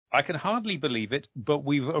I can hardly believe it, but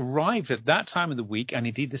we've arrived at that time of the week, and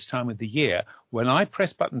indeed this time of the year, when I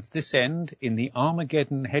press buttons this end in the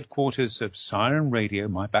Armageddon headquarters of Siren Radio,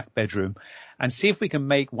 my back bedroom, and see if we can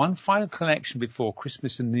make one final connection before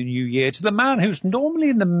Christmas and the New Year to the man who's normally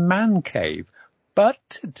in the man cave, but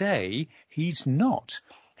today he's not.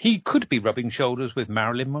 He could be rubbing shoulders with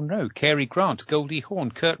Marilyn Monroe, Cary Grant, Goldie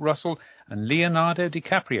Hawn, Kurt Russell, and Leonardo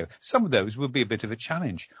DiCaprio. Some of those will be a bit of a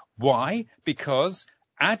challenge. Why? Because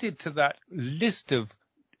added to that list of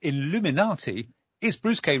Illuminati is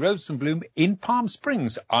Bruce K. Rosenblum in Palm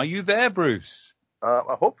Springs. Are you there, Bruce?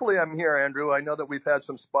 Hopefully I'm here, Andrew. I know that we've had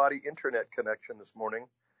some spotty internet connection this morning.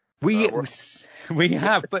 We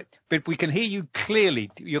have, but we can hear you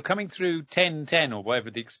clearly. You're coming through 1010 or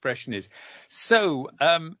whatever the expression is. So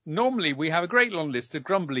normally we have a great long list of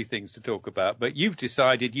grumbly things to talk about, but you've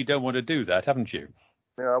decided you don't want to do that, haven't you?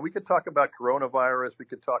 Yeah, we could talk about coronavirus. We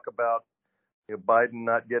could talk about Biden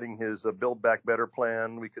not getting his Build Back Better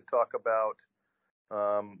plan. We could talk about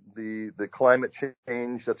the climate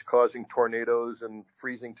change that's causing tornadoes and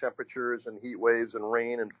freezing temperatures and heat waves and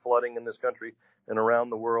rain and flooding in this country and around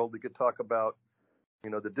the world. We could talk about,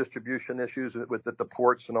 the distribution issues with at the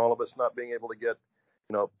ports and all of us not being able to get,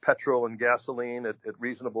 petrol and gasoline at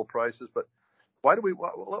reasonable prices. But why do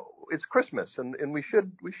it's Christmas and we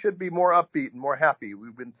should be more upbeat and more happy.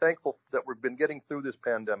 We've been thankful that we've been getting through this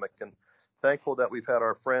pandemic and thankful that we've had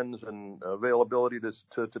our friends and availability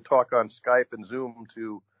to talk on Skype and Zoom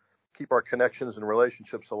to keep our connections and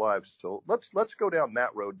relationships alive. So let's go down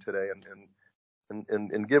that road today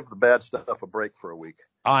and give the bad stuff a break for a week.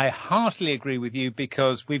 I heartily agree with you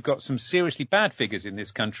because we've got some seriously bad figures in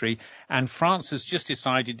this country, and France has just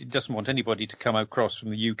decided it doesn't want anybody to come across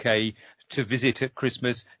from the UK to visit at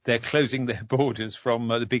Christmas. They're closing their borders from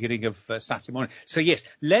the beginning of Saturday morning. So yes,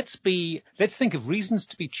 let's think of reasons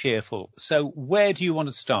to be cheerful. So where do you want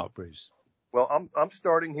to start, Bruce? Well, I'm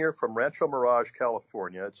starting here from Rancho Mirage,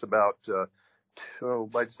 California. It's about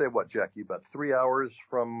I'd say Jackie, about 3 hours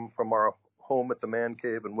from our home at the Man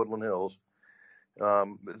Cave in Woodland Hills.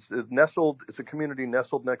 It's a community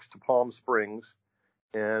nestled next to Palm Springs,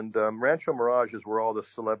 and Rancho Mirage is where all the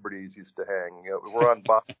celebrities used to hang.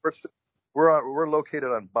 We're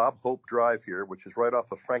located on Bob Hope Drive here, which is right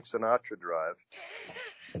off of Frank Sinatra Drive,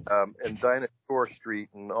 and Dinah Shore Street,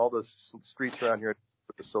 and all the streets around here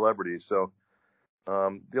with the celebrities. So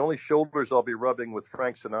the only shoulders I'll be rubbing with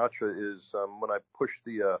Frank Sinatra is when I push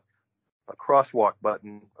the a crosswalk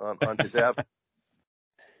button on his avenue.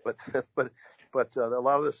 But a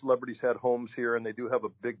lot of the celebrities had homes here, and they do have a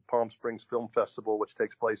big Palm Springs Film Festival, which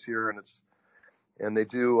takes place here, and they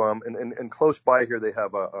do and close by here they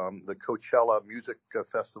have the Coachella Music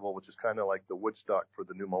Festival, which is kind of like the Woodstock for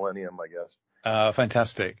the new millennium, I guess.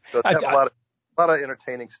 Fantastic. So they have a lot of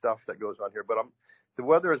entertaining stuff that goes on here. But the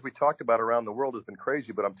weather, as we talked about around the world, has been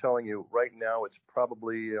crazy. But I'm telling you, right now it's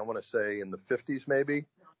probably, I want to say, in the 50s maybe.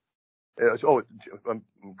 I'm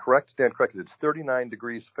correct. Stand corrected. It's 39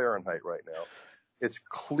 degrees Fahrenheit right now. It's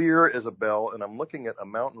clear as a bell, and I'm looking at a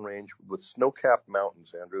mountain range with snow-capped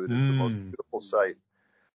mountains, Andrew. It is the most beautiful sight.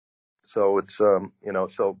 So it's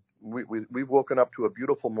so we've woken up to a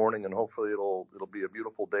beautiful morning, and hopefully it'll be a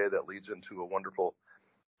beautiful day that leads into a wonderful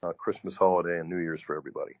Christmas holiday and New Year's for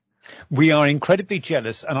everybody. We are incredibly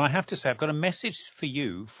jealous, and I have to say I've got a message for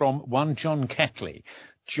you from one John Ketley.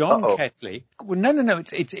 John Ketley. Well, no.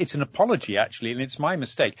 It's an apology actually, and it's my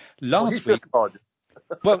mistake. Last week.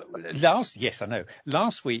 Yes, I know.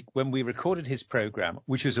 Last week when we recorded his program,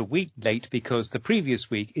 which was a week late because the previous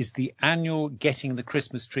week is the annual getting the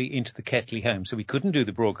Christmas tree into the Ketley home, so we couldn't do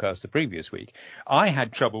the broadcast the previous week. I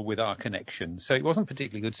had trouble with our connection, so it wasn't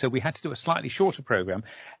particularly good. So we had to do a slightly shorter program.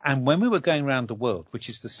 And when we were going around the world, which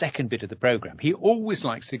is the second bit of the program, he always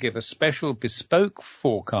likes to give a special bespoke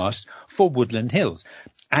forecast for Woodland Hills.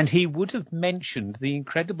 And he would have mentioned the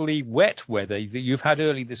incredibly wet weather that you've had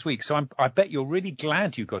early this week. So I bet you're really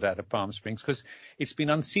glad you got out of Palm Springs because it's been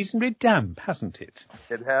unseasonably damp, hasn't it?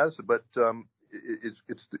 It has, but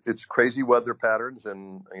it's crazy weather patterns,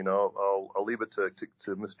 and I'll leave it to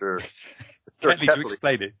Mr. Ketley to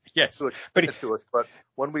explain it. Yes, to explain it to us. But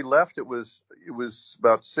when we left, it was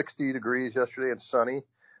about 60 degrees yesterday and sunny.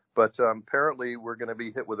 But apparently we're going to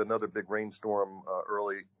be hit with another big rainstorm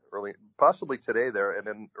early, possibly today there, and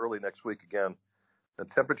then early next week again. The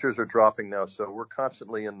temperatures are dropping now, so we're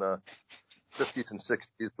constantly in the 50s and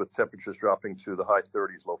 60s with temperatures dropping to the high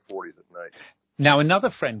 30s, low 40s at night. Now, another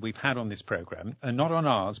friend we've had on this program, not on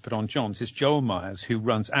ours, but on John's, is Joel Myers, who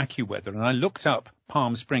runs AccuWeather. And I looked up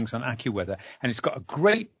Palm Springs on AccuWeather, and it's got a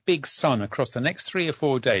great big sun across the next 3 or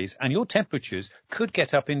 4 days. And your temperatures could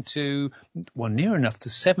get up into, well, near enough to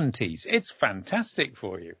 70s. It's fantastic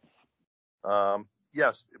for you.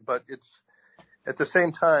 Yes, but it's at the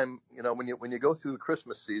same time, when you go through the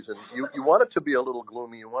Christmas season, you want it to be a little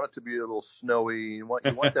gloomy. You want it to be a little snowy. You want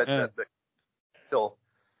that chill.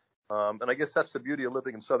 And I guess that's the beauty of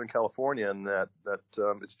living in Southern California, and that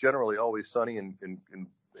it's generally always sunny, and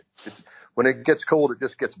when it gets cold, it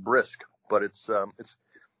just gets brisk. But let's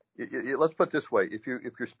put it this way: if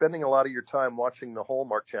you're spending a lot of your time watching the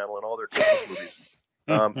Hallmark Channel and all their Christmas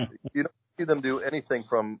movies, you don't see them do anything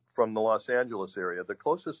from the Los Angeles area. The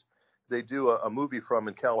closest they do a movie from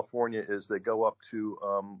in California is they go up to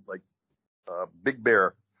Big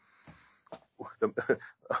Bear.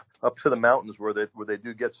 Up to the mountains where they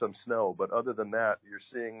do get some snow, but other than that, you're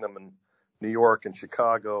seeing them in New York and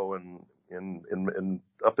Chicago and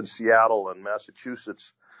up in Seattle and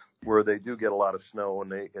Massachusetts, where they do get a lot of snow,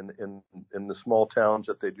 and they in the small towns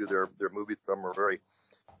that they do their movies from are very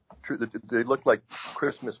true. They look like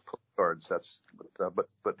Christmas postcards.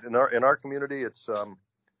 But in our community, it's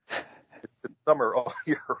summer all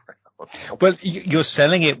year round. Well, you're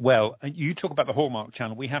selling it well. You talk about the Hallmark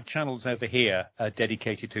Channel. We have channels over here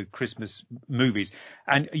dedicated to Christmas movies.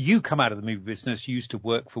 And you come out of the movie business. You used to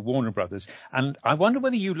work for Warner Brothers. And I wonder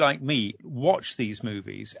whether you, like me, watch these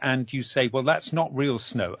movies and you say, well, that's not real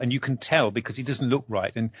snow. And you can tell because it doesn't look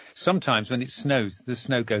right. And sometimes when it snows, the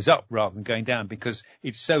snow goes up rather than going down because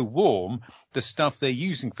it's so warm. The stuff they're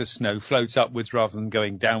using for snow floats upwards rather than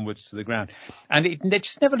going downwards to the ground. And it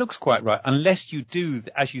just never looks quite right unless you do,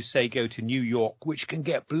 as you say, go to New York, which can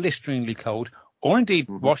get blisteringly cold, or indeed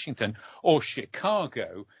Washington or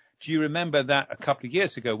Chicago. Do you remember that a couple of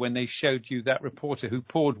years ago when they showed you that reporter who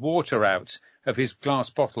poured water out of his glass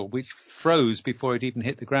bottle, which froze before it even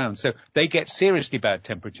hit the ground? So they get seriously bad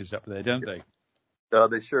temperatures up there, don't they?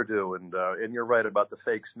 They sure do. And you're right about the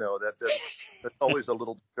fake snow. That's always a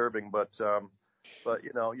little disturbing, but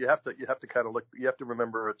you have to kind of look. You have to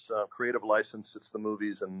remember it's creative license. It's the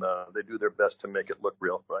movies, and they do their best to make it look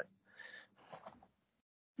real, right?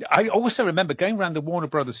 I also remember going around the Warner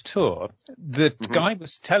Brothers tour, the guy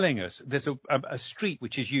was telling us there's a street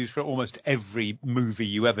which is used for almost every movie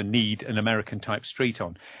you ever need an American type street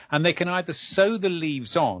on. And they can either sew the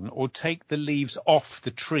leaves on or take the leaves off the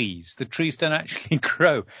trees. The trees don't actually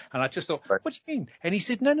grow. And I just thought, What do you mean? And he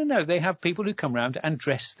said, no. They have people who come around and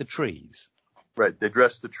dress the trees. Right. They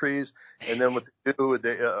dress the trees. And then what they do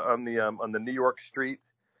on the New York street,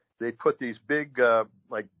 they put these big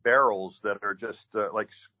barrels that are just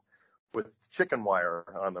with chicken wire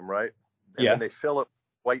on them, right? And then they fill it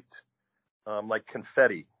white like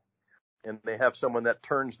confetti. And they have someone that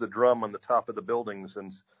turns the drum on the top of the buildings.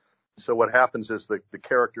 And so what happens is the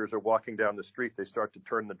characters are walking down the street. They start to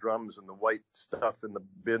turn the drums, and the white stuff in the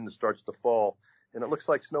bin starts to fall, and it looks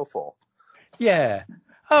like snowfall. Yeah.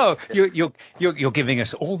 Oh, you're giving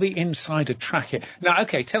us all the insider track here. Now,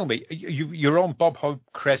 okay, tell me, you're on Bob Hogg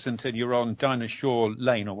Crescent and you're on Dinah Shore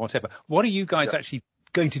Lane or whatever. What are you guys actually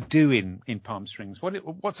going to do in Palm Springs?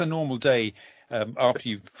 What's a normal day after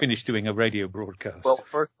you've finished doing a radio broadcast? Well,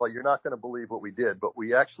 first of all, you're not going to believe what we did, but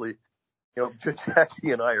we actually,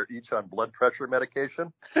 Jackie and I are each on blood pressure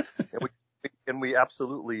medication, and we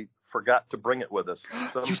absolutely forgot to bring it with us.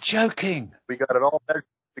 So you're joking. We got it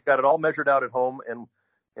all measured out at home,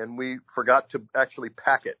 and we forgot to actually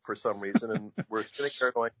pack it for some reason. And we're sitting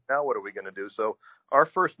there going, now what are we going to do? So our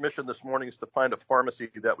first mission this morning is to find a pharmacy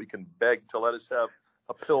that we can beg to let us have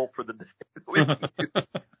a pill for the day.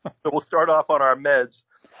 So we'll start off on our meds.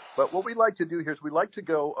 But what we like to do here is we like to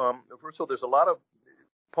go, first of all, there's a lot of,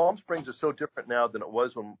 Palm Springs is so different now than it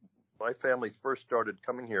was when my family first started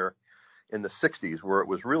coming here in the 60s, where it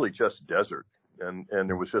was really just desert. And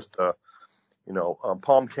there was just,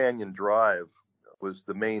 Palm Canyon Drive was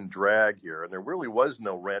the main drag here. And there really was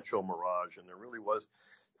no Rancho Mirage. And there really was,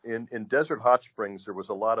 in Desert Hot Springs, there was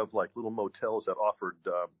a lot of like little motels that offered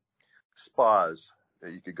spas.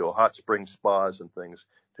 You could go hot spring spas and things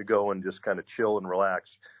to go and just kind of chill and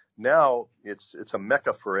relax. Now it's a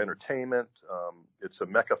mecca for entertainment. It's a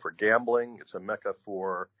mecca for gambling. It's a mecca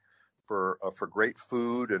for great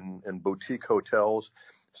food and boutique hotels.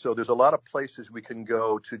 So there's a lot of places we can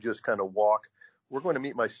go to just kind of walk. We're going to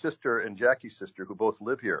meet my sister and Jackie's sister, who both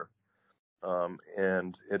live here.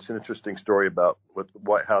 And it's an interesting story about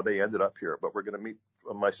how they ended up here. But we're going to meet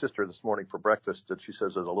my sister this morning for breakfast. That she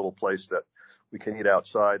says there's a little place that we can eat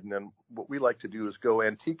outside. And then what we like to do is go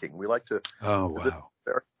antiquing. We like to visit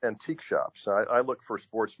antique shops. I look for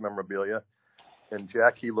sports memorabilia. and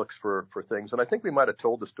Jackie looks for things. And I think we might have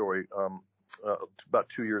told the story about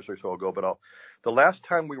 2 years or so ago. But the last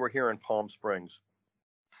time we were here in Palm Springs,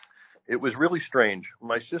 it was really strange.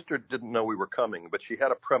 My sister didn't know we were coming, but she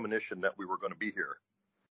had a premonition that we were going to be here.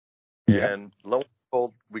 Yeah. And lo and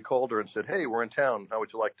behold, we called her and said, "Hey, we're in town. How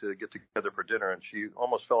would you like to get together for dinner?" And she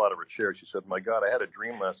almost fell out of her chair. She said, "My God, I had a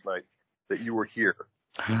dream last night that you were here."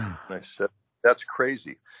 And I said, "That's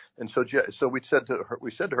crazy." And so we said to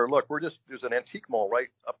her, "Look, there's an antique mall right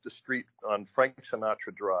up the street on Frank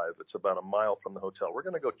Sinatra Drive. It's about a mile from the hotel. We're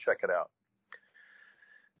going to go check it out."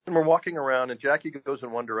 And we're walking around, and Jackie goes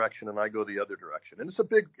in one direction, and I go the other direction. And it's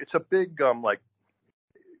a big like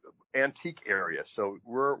antique area, so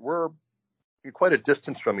we're quite a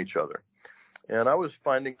distance from each other. And I was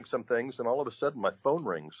finding some things, and all of a sudden my phone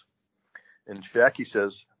rings, and Jackie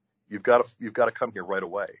says, "You've got to come here right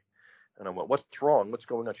away." And I went, "What's wrong? What's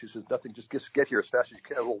going on?" She says, "Nothing. Just get here as fast as you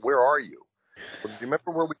can." "Well, where are you?" "Well, do you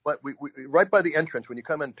remember where we went? We right by the entrance. When you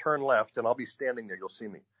come in, turn left, and I'll be standing there. You'll see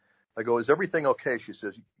me." I go, "Is everything okay?" She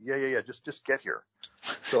says, Yeah. Just get here."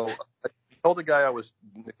 So I told the guy I was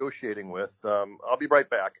negotiating with, "I'll be right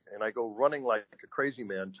back." And I go running like a crazy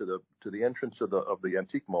man to the entrance of the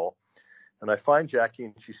antique mall, and I find Jackie,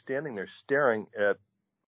 and she's standing there staring at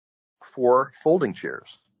 4 folding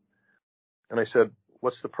chairs. And I said,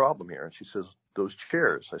 "What's the problem here?" And she says, "Those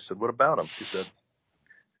chairs." I said, "What about them?" She said,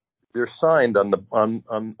 "They're signed on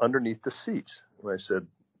underneath the seats." And I said,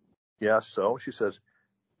 "Yeah, so?" She says,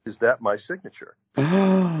 "Is that my signature?"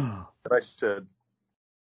 And I said,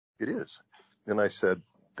 "It is." And I said,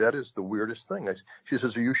 "That is the weirdest thing." She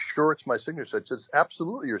says, "Are you sure it's my signature?" I said, "It's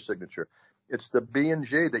absolutely your signature. It's the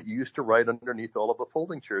B&J that you used to write underneath all of the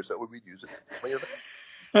folding chairs that we would use at family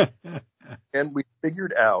events." And we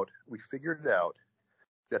figured out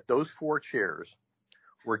that those 4 chairs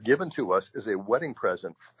were given to us as a wedding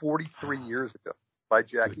present 43 years ago by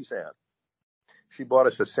Jackie's aunt. She bought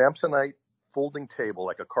us a Samsonite folding table,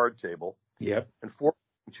 like a card table, Yep. and 4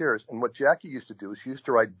 chairs. And what Jackie used to do is she used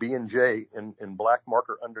to write B&J in black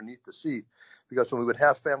marker underneath the seat, because when we would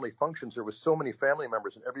have family functions, there was so many family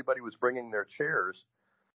members and everybody was bringing their chairs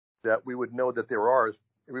that we would know that they were ours.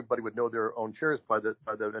 Everybody would know their own chairs by the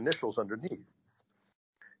initials underneath.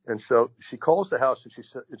 And so she calls the house,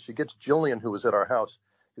 and she gets Jillian, who was at our house.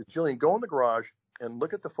 She says, "Jillian, go in the garage and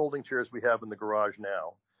look at the folding chairs we have in the garage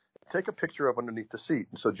now. Take a picture of underneath the seat."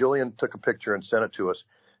 And so Jillian took a picture and sent it to us,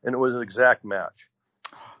 and it was an exact match.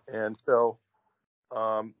 And so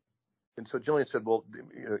Jillian said, "Well,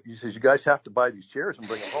 he says, you guys have to buy these chairs and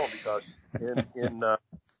bring them home, because in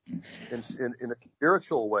a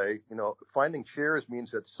spiritual way, finding chairs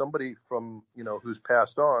means that somebody from, who's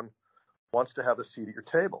passed on wants to have a seat at your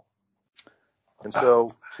table." And so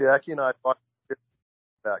Jackie and I bought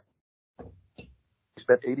back. We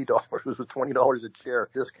spent $80. It was $20 a chair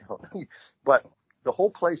discount. But the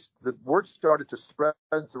whole place, the word started to spread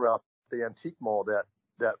throughout the antique mall that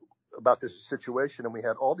about this situation, and we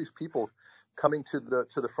had all these people coming to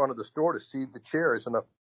the front of the store to see the chairs enough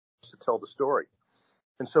to tell the story.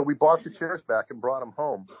 And so we bought the chairs back and brought them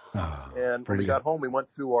home. And when we got home, we went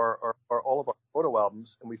through our all of our photo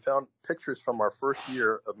albums, and we found pictures from our first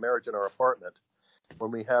year of marriage in our apartment,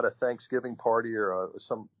 when we had a Thanksgiving party or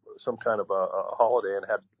some kind of a holiday and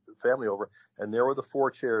had family over, and there were the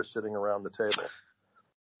 4 chairs sitting around the table.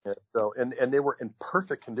 And so, and they were in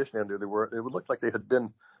perfect condition. And they would look like they had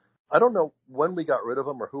been, I don't know when we got rid of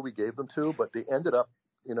them or who we gave them to, but they ended up,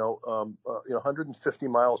 150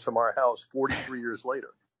 miles from our house 43 years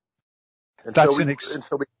later. And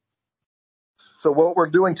so what we're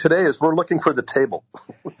doing today is we're looking for the table.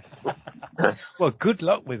 Well, good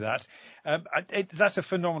luck with that. That's a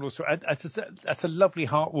phenomenal story. That's a lovely,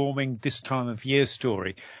 heartwarming, this time of year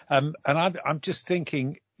story. And I'm just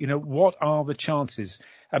thinking, what are the chances?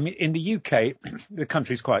 I mean, in the UK, the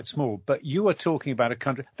country's quite small, but you are talking about a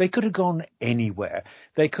country. They could have gone anywhere.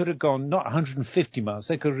 They could have gone not 150 miles.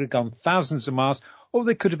 They could have gone thousands of miles, or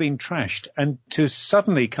they could have been trashed. And to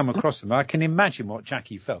suddenly come across them, I can imagine what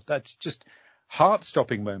Jackie felt. That's just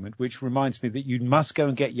heart-stopping moment, which reminds me that you must go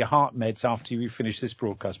and get your heart meds after you finish this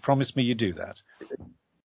broadcast. Promise me you do that.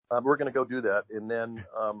 We're going to go do that. And then,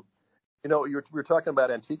 we're talking about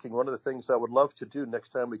antiquing. One of the things I would love to do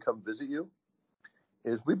next time we come visit you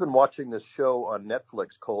is we've been watching this show on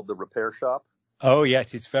Netflix called The Repair Shop. Oh,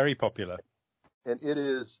 yes, it's very popular. And it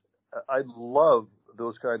is, I love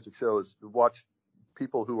those kinds of shows. Watch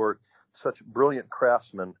people who are such brilliant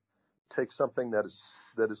craftsmen take something that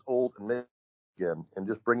is old and make again, and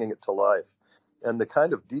just bringing it to life, and the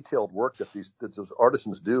kind of detailed work that those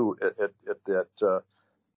artisans do at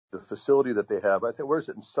facility that they have. I think, where is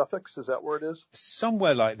it, in Suffolk? Is that where it is?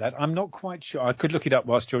 Somewhere like that. I'm not quite sure. I could look it up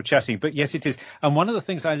whilst you're chatting, but yes, it is. And one of the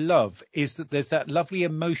things I love is that there's that lovely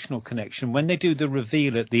emotional connection when they do the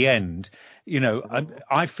reveal at the end. You know,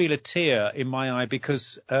 I feel a tear in my eye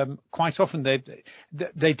because quite often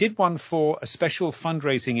they did one for a special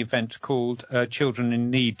fundraising event called Children in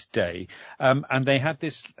Need Day, and they had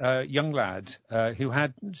this young lad who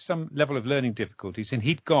had some level of learning difficulties, and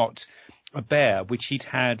he'd got a bear which he'd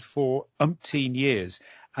had for umpteen years,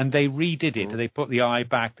 and they redid it. They put the eye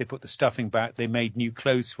back, they put the stuffing back, they made new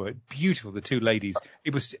clothes for it. Beautiful, the two ladies.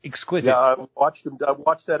 It was exquisite. Yeah, I watched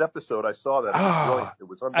that episode. I saw that. It was brilliant. It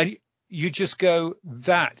was unbelievable. And you just go,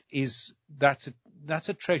 that's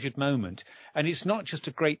a treasured moment. And it's not just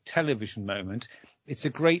a great television moment. It's a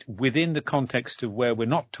great, within the context of where we're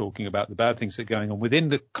not talking about the bad things that are going on, within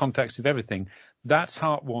the context of everything, that's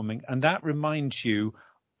heartwarming. And that reminds you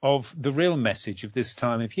of the real message of this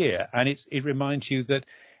time of year. And it reminds you that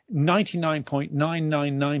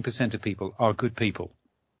 99.999% of people are good people.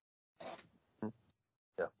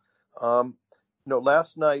 Yeah.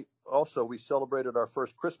 Last night also we celebrated our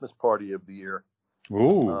first Christmas party of the year.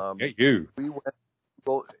 Ooh, get you. We went,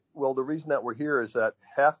 well, the reason that we're here is that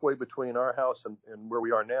halfway between our house and where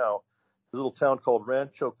we are now, there's a little town called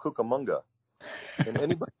Rancho Cucamonga.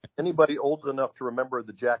 And anybody old enough to remember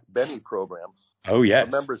the Jack Benny program? Oh, yes.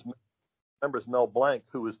 Remembers Mel Blanc,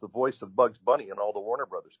 who was the voice of Bugs Bunny in all the Warner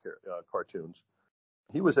Brothers cartoons.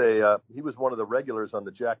 He was one of the regulars on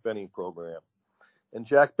the Jack Benny program. And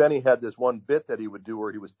Jack Benny had this one bit that he would do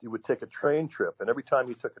where he would take a train trip, and every time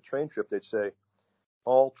he took a train trip, they'd say,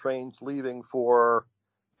 "All trains leaving for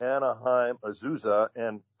Anaheim, Azusa,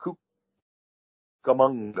 and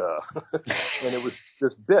Cucamonga." And it was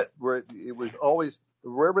this bit where it was always,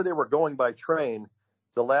 wherever they were going by train,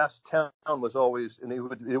 the last town was always, and he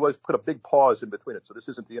always put a big pause in between it. So this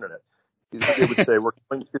isn't the internet. They would say,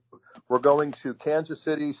 we're going to Kansas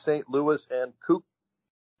City, St. Louis, and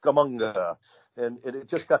Cucamonga. And it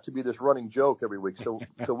just got to be this running joke every week. So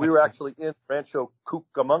we were actually in Rancho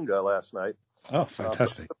Cucamonga last night. Oh,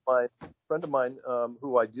 fantastic. A friend of mine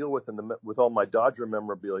who I deal with with all my Dodger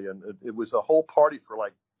memorabilia, and it was a whole party for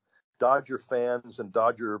like Dodger fans and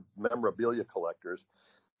Dodger memorabilia collectors.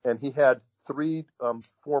 And he had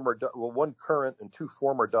one current and two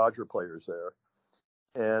former Dodger players there.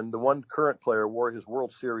 And the one current player wore his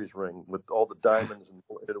World Series ring with all the diamonds, and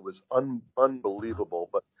it was unbelievable.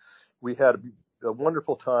 But we had a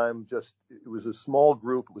wonderful time. It was a small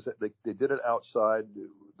group. They did it outside. It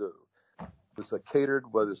was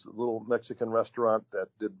catered by this little Mexican restaurant that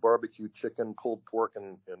did barbecue chicken, pulled pork,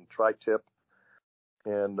 and tri-tip,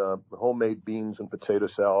 and homemade beans and potato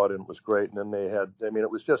salad, and it was great. And then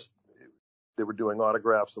it was just, they were doing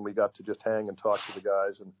autographs, and we got to just hang and talk to the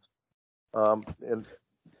guys. And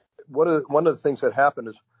one of the things that happened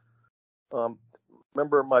is,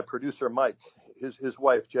 remember my producer Mike, his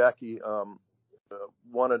wife Jackie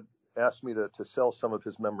asked me to sell some of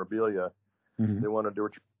his memorabilia. Mm-hmm. They wanted to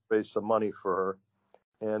raise some money for her,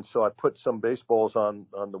 and so I put some baseballs on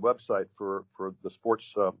the website for the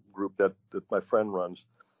sports group that my friend runs.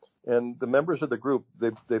 And the members of the group,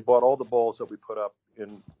 they bought all the balls that we put up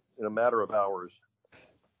in a matter of hours.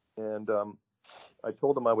 And I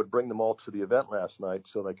told them I would bring them all to the event last night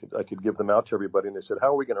so I could give them out to everybody. And they said, "How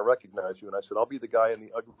are we going to recognize you?" And I said, "I'll be the guy in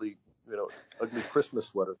the ugly Christmas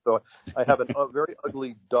sweater." So I have a very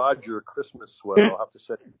ugly Dodger Christmas sweater. I'll have to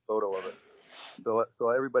send you a photo of it. So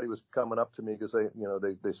everybody was coming up to me because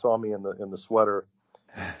they saw me in the sweater,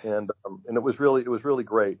 and it was really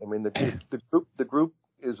great. I mean, the group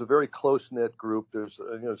is a very close knit group. There's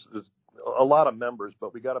a lot of members,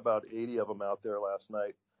 but we got about 80 of them out there last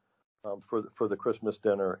night for the Christmas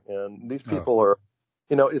dinner. And these people are,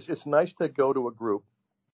 it's nice to go to a group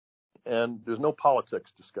and there's no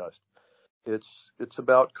politics discussed. It's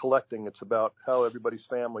about collecting. It's about how everybody's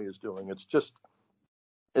family is doing.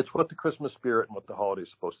 It's what the Christmas spirit and what the holiday is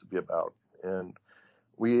supposed to be about. And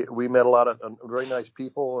we met a lot of very nice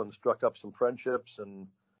people and struck up some friendships, and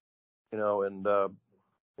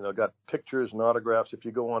got pictures and autographs. If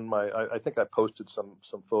you go on I think I posted some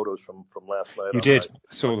photos from last night. You did.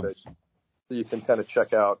 I saw them. So you can kind of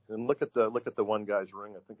check out and look at the one guy's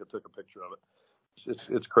ring. I think I took a picture of it.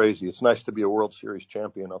 It's crazy. It's nice to be a World Series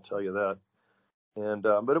champion, I'll tell you that. And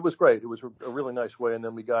but it was great. It was a really nice way. And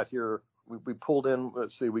then we got here. We pulled in.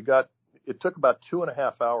 Let's see. It took about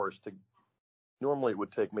 2.5 hours to. Normally it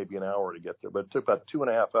would take maybe an hour to get there, but it took about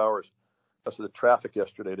 2.5 hours because of the traffic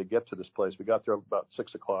yesterday to get to this place. We got there about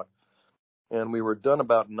 6 o'clock, and we were done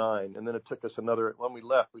about 9. And then it took us when we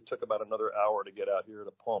left, we took about another hour to get out here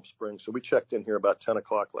to Palm Springs. So we checked in here about 10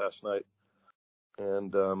 o'clock last night.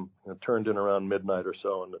 and it turned in around midnight or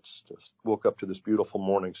so, and it's just woke up to this beautiful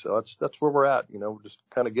morning. So that's where we're at. We're just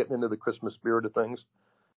kind of getting into the Christmas spirit of things,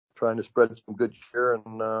 trying to spread some good cheer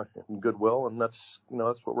and goodwill, and that's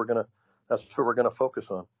what we're gonna focus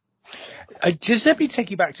on. Just let me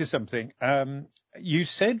take you back to something. You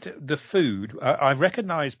said the food. I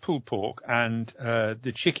recognise pulled pork and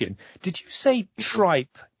the chicken. Did you say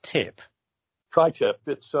tripe tip? Tri-tip.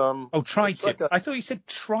 It's tri-tip. I thought you said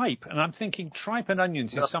tripe, and I'm thinking tripe and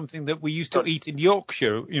onions is something that we used to eat in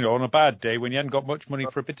Yorkshire, on a bad day when you hadn't got much money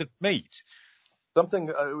for a bit of meat.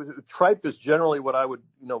 Tripe is generally what I would,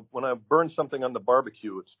 when I burn something on the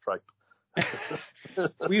barbecue, it's tripe.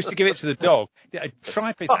 We used to give it to the dog.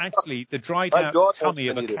 Tripe is actually the dried out tummy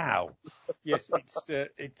of a cow. Yes,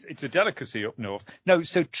 it's a delicacy up north. No,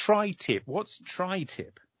 so tri-tip. What's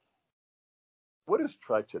tri-tip? What is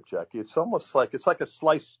tri-tip, Jackie? It's almost like a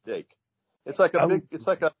sliced steak. It's like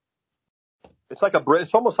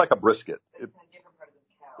it's almost like a brisket.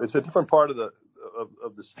 It's a different part of the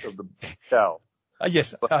cow.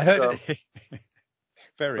 Yes, but, I heard it.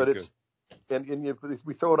 Very good. And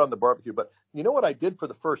we throw it on the barbecue. But you know what I did for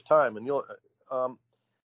the first time? And I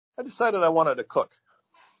decided I wanted to cook.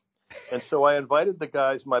 And so I invited the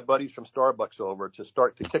guys, my buddies from Starbucks, over to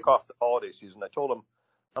kick off the holiday season. I told them,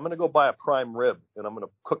 I'm going to go buy a prime rib, and I'm going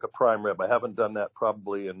to cook a prime rib. I haven't done that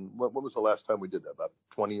probably when was the last time we did that? About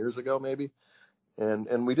 20 years ago, maybe.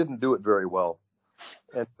 And we didn't do it very well.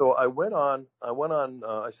 And so I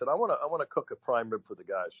said, I want to cook a prime rib for the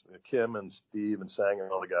guys, Kim and Steve and Sang and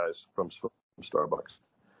all the guys from Starbucks.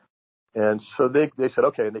 And so they said,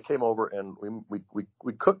 okay. And they came over and we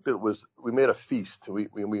cooked it. We made a feast.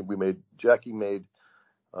 Jackie made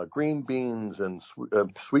green beans and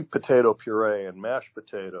sweet potato puree and mashed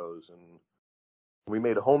potatoes. And we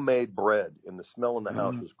made homemade bread, and the smell in the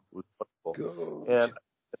house was wonderful. Good. And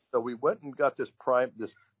so we went and got this prime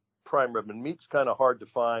rib, and meat's kind of hard to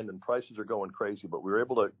find and prices are going crazy, but we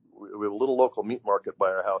have a little local meat market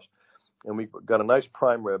by our house, and we got a nice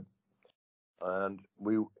prime rib. And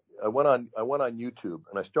I went on YouTube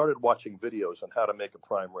and I started watching videos on how to make a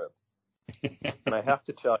prime rib. And I have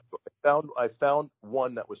to tell you, I found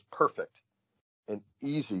one that was perfect and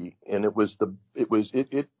easy, and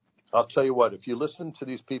I'll tell you what, if you listen to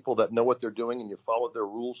these people that know what they're doing and you follow their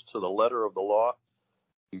rules to the letter of the law,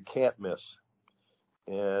 you can't miss.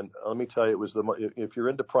 And let me tell you, if you're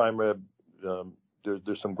into prime rib,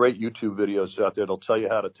 there's some great YouTube videos out there that'll tell you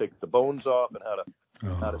how to take the bones off and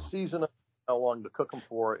how to season them, how long to cook them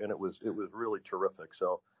for, and it was really terrific.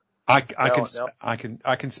 So I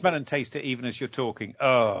can smell and taste it even as you're talking.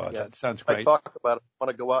 Oh, yeah, that sounds great. I talk about it. I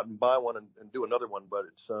want to go out and buy one and do another one, but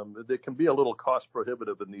it can be a little cost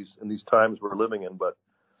prohibitive in these times we're living in. But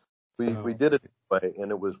we did it anyway,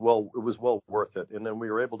 and it was well worth it. And then we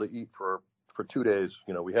were able to eat for 2 days.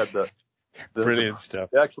 We had the brilliant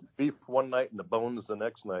stuff. The actual beef one night and the bones the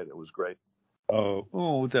next night. It was great.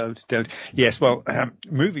 Oh, don't. Yes, well,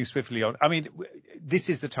 moving swiftly on. I mean, this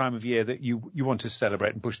is the time of year that you want to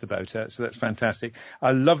celebrate and push the boat out, so that's fantastic.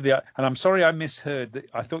 I love and I'm sorry I misheard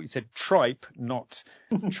that. I thought you said tripe, not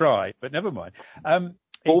try, but never mind.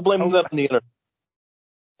 We'll blame them on the internet.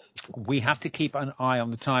 We have to keep an eye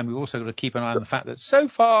on the time. We've also got to keep an eye on the fact that so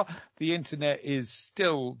far the internet is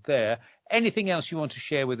still there. Anything else you want to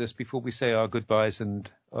share with us before we say our goodbyes and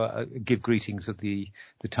give greetings of the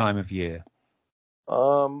time of year?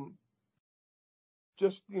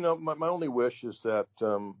 Just, my only wish is that,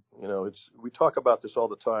 we talk about this all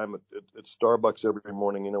the time at Starbucks every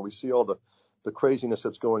morning. We see all the craziness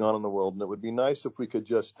that's going on in the world, and it would be nice if we could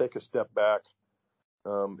just take a step back,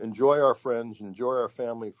 enjoy our friends, enjoy our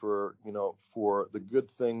family for the good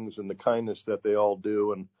things and the kindness that they all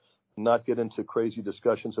do, and not get into crazy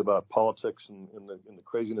discussions about politics and the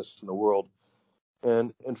craziness in the world,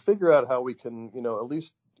 and figure out how we can, at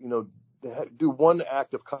least, do one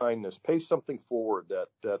act of kindness, pay something forward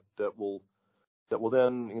that will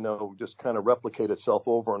then, just kind of replicate itself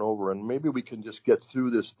over and over. And maybe we can just get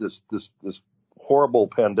through this horrible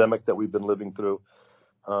pandemic that we've been living through.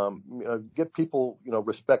 Get people,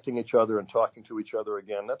 respecting each other and talking to each other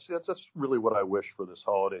again. That's really what I wish for this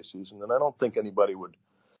holiday season. And I don't think anybody would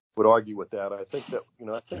argue with that. I think that,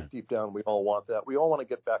 I think deep down we all want that. We all want to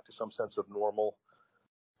get back to some sense of normal.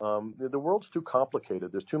 The world's too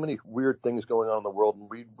complicated. There's too many weird things going on in the world, and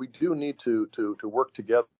we do need to work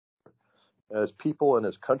together as people and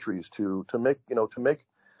as countries to make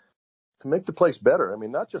the place better. I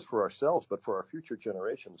mean, not just for ourselves, but for our future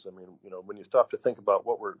generations. I mean, when you stop to think about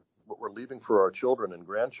what we're leaving for our children and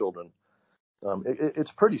grandchildren,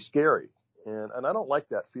 it's pretty scary. And I don't like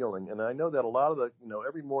that feeling. And I know that a lot of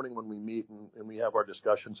every morning when we meet and we have our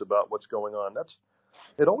discussions about what's going on,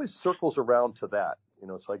 it always circles around to that.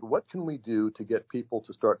 It's like, what can we do to get people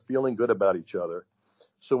to start feeling good about each other?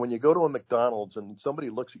 So when you go to a McDonald's and somebody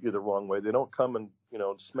looks at you the wrong way, they don't come and,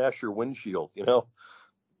 smash your windshield,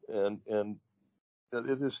 and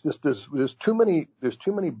there's too many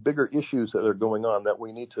bigger issues that are going on that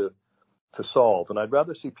we need to solve. And I'd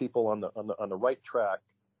rather see people on the right track,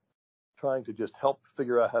 trying to just help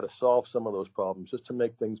figure out how to solve some of those problems, just to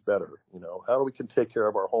make things better. How we can take care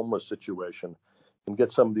of our homeless situation and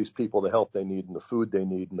get some of these people the help they need and the food they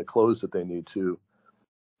need and the clothes that they need to,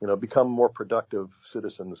 become more productive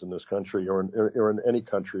citizens in this country or in any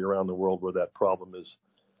country around the world where that problem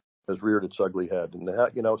has reared its ugly head. And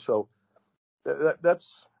so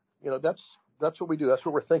that's what we do. That's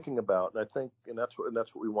what we're thinking about. And that's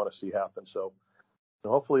what we want to see happen. So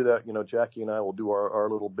hopefully that, Jackie and I will do our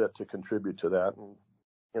little bit to contribute to that. And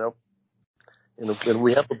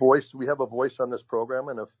we have a voice on this program.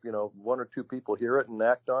 And if, one or two people hear it and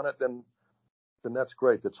act on it, then that's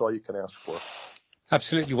great. That's all you can ask for.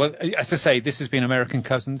 Absolutely. Well, as I say, this has been American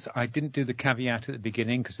Cousins. I didn't do the caveat at the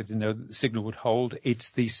beginning because I didn't know that the signal would hold.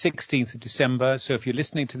 It's the 16th of December. So if you're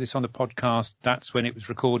listening to this on the podcast, that's when it was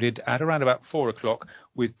recorded at around about 4:00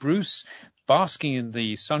 with Bruce basking in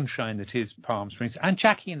the sunshine that is Palm Springs, and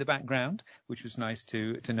Jackie in the background, which was nice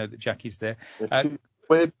to know that Jackie's there.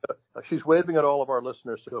 She's waving at all of our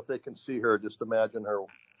listeners, so if they can see her, just imagine her.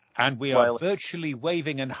 And we are virtually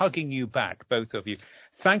waving and hugging you back, both of you.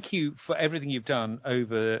 Thank you for everything you've done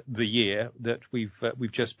over the year that we've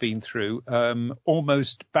just been through.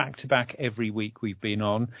 Almost back to back every week we've been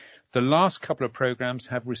on. The last couple of programs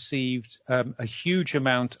have received a huge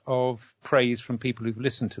amount of praise from people who've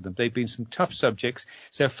listened to them. They've been some tough subjects.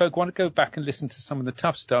 So if folk want to go back and listen to some of the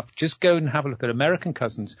tough stuff, just go and have a look at American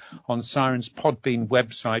Cousins on Siren's Podbean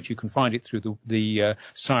website. You can find it through the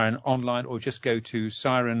Siren online, or just go to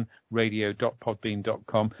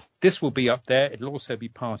sirenradio.podbean.com. This will be up there. It'll also be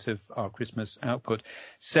part of our Christmas output.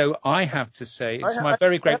 So I have to say it's my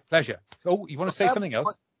very great pleasure. Oh, you want to say something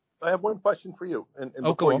else? I have one question for you. And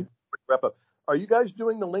go before on. You wrap up, are you guys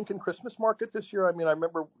doing the Lincoln Christmas Market this year? I mean, I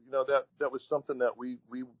remember, that was something that we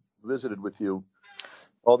visited with you.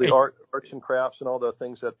 All the arts and crafts and all the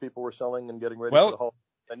things that people were selling and getting ready for the holiday.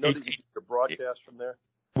 I know that you did your broadcast from there.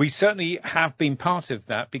 We certainly have been part of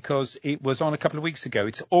that because it was on a couple of weeks ago.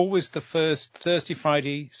 It's always the first Thursday,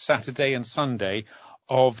 Friday, Saturday and Sunday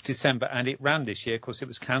of December, and it ran this year. Of course, it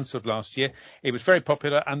was cancelled last year. It was very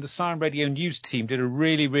popular, and the Siren Radio news team did a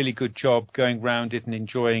really, really good job going round it and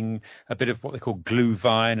enjoying a bit of what they call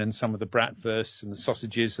glühwein and some of the bratwursts and the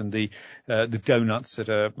sausages and the donuts that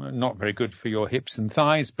are not very good for your hips and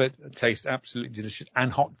thighs, but taste absolutely delicious,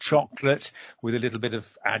 and hot chocolate with a little bit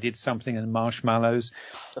of added something and marshmallows.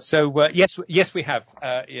 So yes, we have.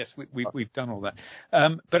 We've done all that.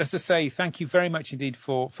 But as I say, thank you very much indeed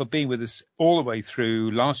for being with us all the way through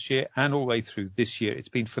last year and all the way through this year. It's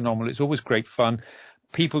been phenomenal. It's always great fun.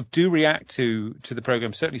 People do react to the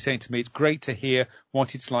program, certainly saying to me, it's great to hear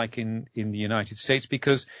what it's like in the United States,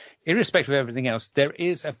 because irrespective of everything else, there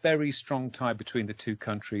is a very strong tie between the two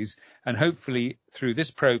countries. And hopefully through this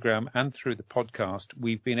program and through the podcast,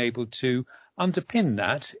 we've been able to underpin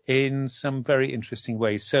that in some very interesting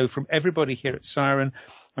ways. So from everybody here at Siren,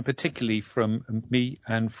 and particularly from me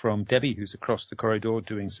and from Debbie, who's across the corridor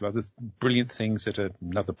doing some other brilliant things at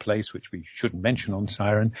another place, which we shouldn't mention on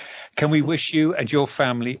Siren, can we wish you and your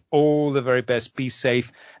family all the very best. Be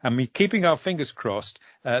safe, and we're keeping our fingers crossed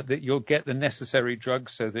that you'll get the necessary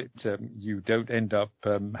drugs so that you don't end up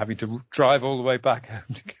having to drive all the way back home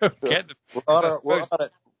to go get them.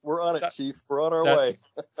 We're on it, Chief. We're on our way.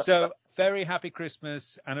 So very happy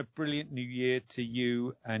Christmas and a brilliant New Year to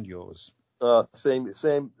you and yours. Same.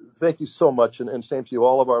 Thank you so much, and same to you.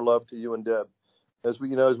 All of our love to you and Deb. As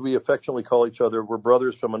we affectionately call each other, we're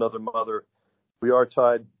brothers from another mother. We are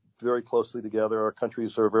tied very closely together. Our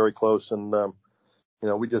countries are very close, and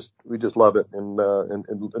we just love it and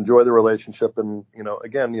enjoy the relationship. And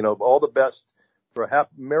again, all the best for a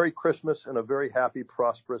Merry Christmas and a very happy,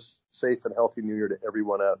 prosperous, safe, and healthy New Year to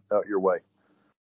everyone out your way.